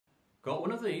Got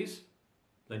one of these?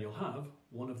 Then you'll have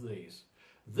one of these.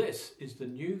 This is the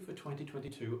new for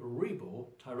 2022 Rebor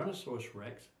Tyrannosaurus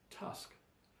Rex Tusk.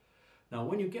 Now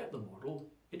when you get the model,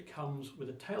 it comes with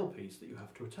a tailpiece that you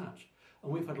have to attach.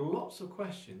 And we've had lots of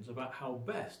questions about how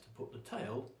best to put the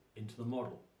tail into the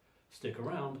model. Stick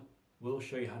around, we'll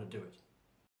show you how to do it.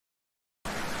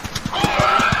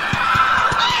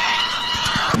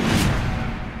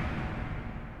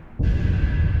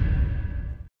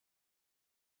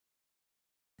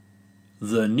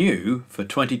 The new for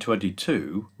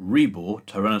 2022 Rebor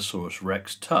Tyrannosaurus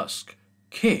Rex Tusk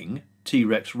King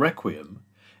T-Rex Requiem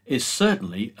is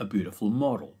certainly a beautiful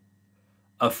model.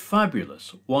 A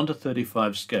fabulous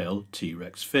 1:35 scale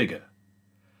T-Rex figure.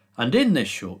 And in this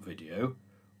short video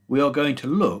we are going to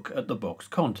look at the box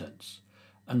contents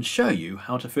and show you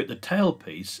how to fit the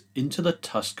tailpiece into the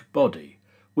Tusk body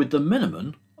with the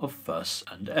minimum of fuss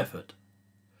and effort.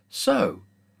 So,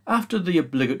 after the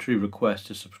obligatory request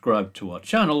to subscribe to our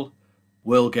channel,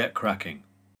 we'll get cracking.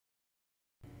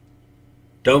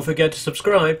 Don't forget to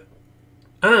subscribe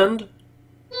and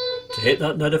to hit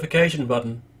that notification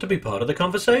button to be part of the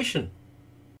conversation.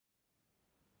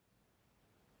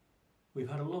 We've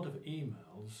had a lot of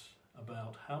emails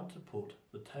about how to put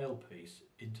the tailpiece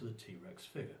into the T-Rex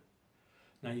figure.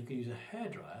 Now you can use a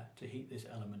hairdryer to heat this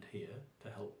element here to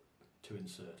help to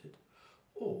insert it,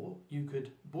 or you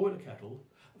could boil a kettle,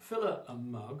 fill a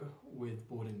mug with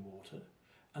boiling water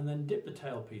and then dip the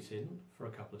tailpiece in for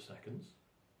a couple of seconds,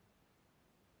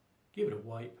 give it a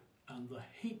wipe, and the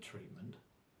heat treatment,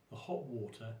 the hot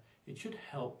water, it should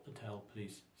help the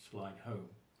tailpiece slide home.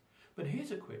 But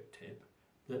here's a quick tip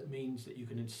that means that you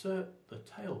can insert the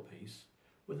tailpiece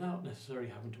without necessarily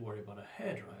having to worry about a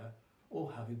hairdryer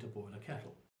or having to boil a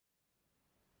kettle.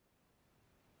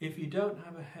 If you don't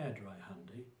have a hairdryer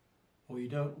handy, or you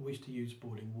don't wish to use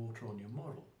boiling water on your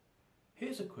model,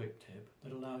 here's a quick tip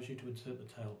that allows you to insert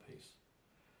the tailpiece.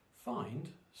 Find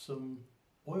some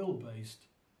oil-based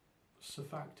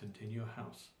surfactant in your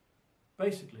house.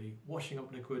 Basically, washing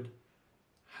up liquid,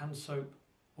 hand soap,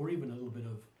 or even a little bit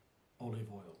of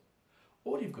olive oil.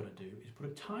 All you've got to do is put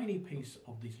a tiny piece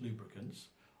of these lubricants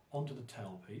onto the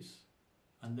tailpiece,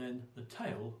 and then the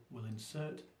tail will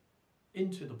insert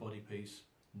into the body piece,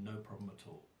 no problem at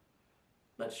all.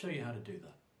 Let's show you how to do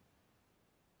that.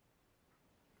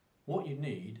 What you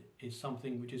need is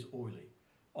something which is oily.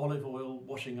 Olive oil,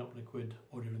 washing up liquid,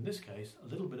 or in this case, a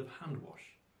little bit of hand wash.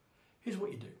 Here's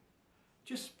what you do.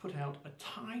 Just put out a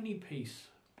tiny piece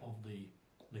of the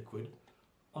liquid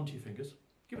onto your fingers,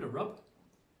 give it a rub,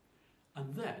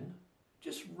 and then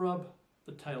just rub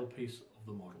the tailpiece of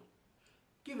the model.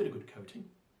 Give it a good coating.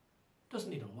 Doesn't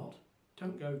need a lot,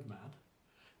 don't go mad.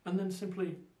 And then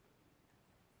simply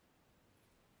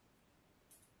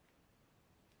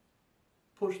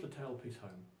push the tailpiece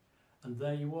home, and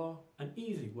there you are, an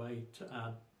easy way to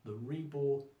add the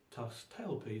Rebor Tusk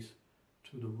tailpiece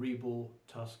to the Rebor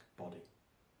Tusk body.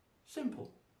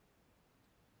 Simple.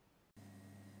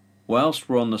 Whilst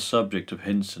we're on the subject of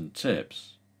hints and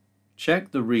tips,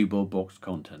 check the Rebor box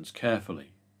contents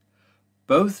carefully.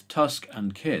 Both Tusk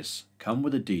and Kiss come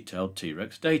with a detailed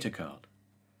T-Rex data card,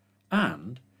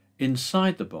 and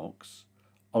inside the box,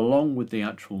 along with the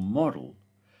actual model,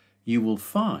 you will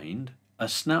find a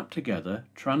snap-together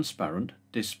transparent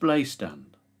display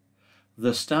stand.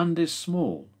 The stand is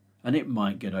small and it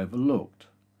might get overlooked.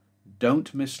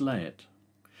 Don't mislay it.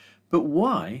 But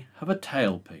why have a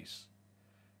tailpiece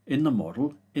in the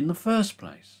model in the first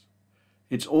place?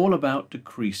 It's all about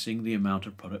decreasing the amount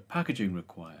of product packaging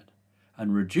required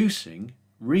and reducing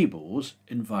Rebor's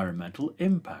environmental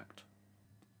impact.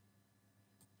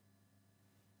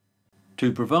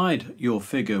 To provide your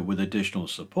figure with additional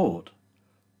support,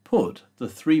 put the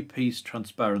three-piece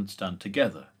transparent stand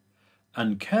together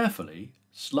and carefully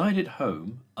slide it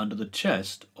home under the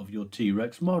chest of your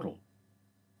T-Rex model.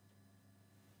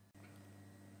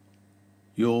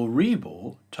 Your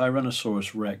Rebor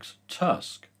Tyrannosaurus Rex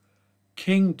Tusk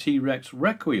King T-Rex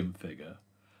Requiem figure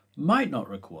might not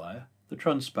require the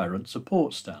transparent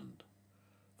support stand,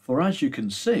 for as you can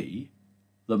see,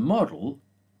 the model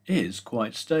is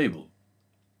quite stable.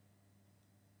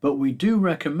 But we do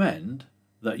recommend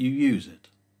that you use it.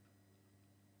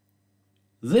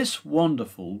 This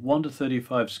wonderful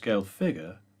 1:35 scale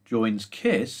figure joins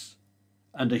Kiss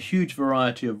and a huge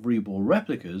variety of Rebor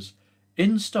replicas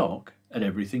in stock at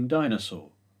Everything Dinosaur.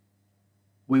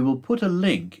 We will put a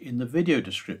link in the video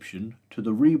description to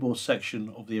the Rebor section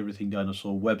of the Everything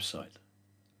Dinosaur website.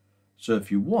 So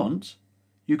if you want,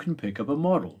 you can pick up a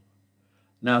model.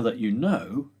 Now that you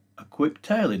know a quick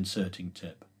tail inserting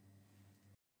tip.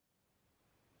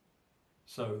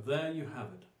 So there you have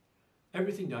it,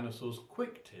 Everything Dinosaur's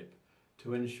quick tip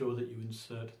to ensure that you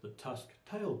insert the tusk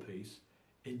tail piece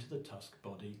into the tusk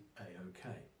body A-OK.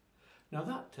 Now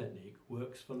that technique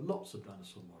works for lots of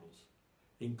dinosaur models,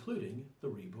 including the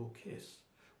Rebor Kiss,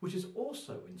 which is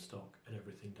also in stock at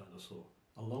Everything Dinosaur,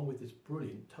 along with this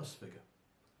brilliant tusk figure.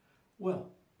 Well,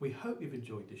 we hope you've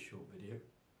enjoyed this short video.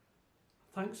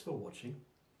 Thanks for watching,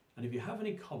 and if you have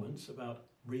any comments about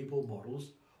Rebor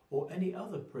models or any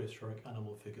other prehistoric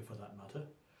animal figure for that matter,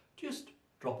 just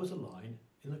drop us a line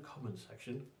in the comments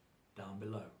section down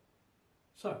below.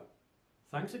 So,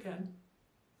 thanks again.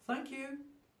 Thank you.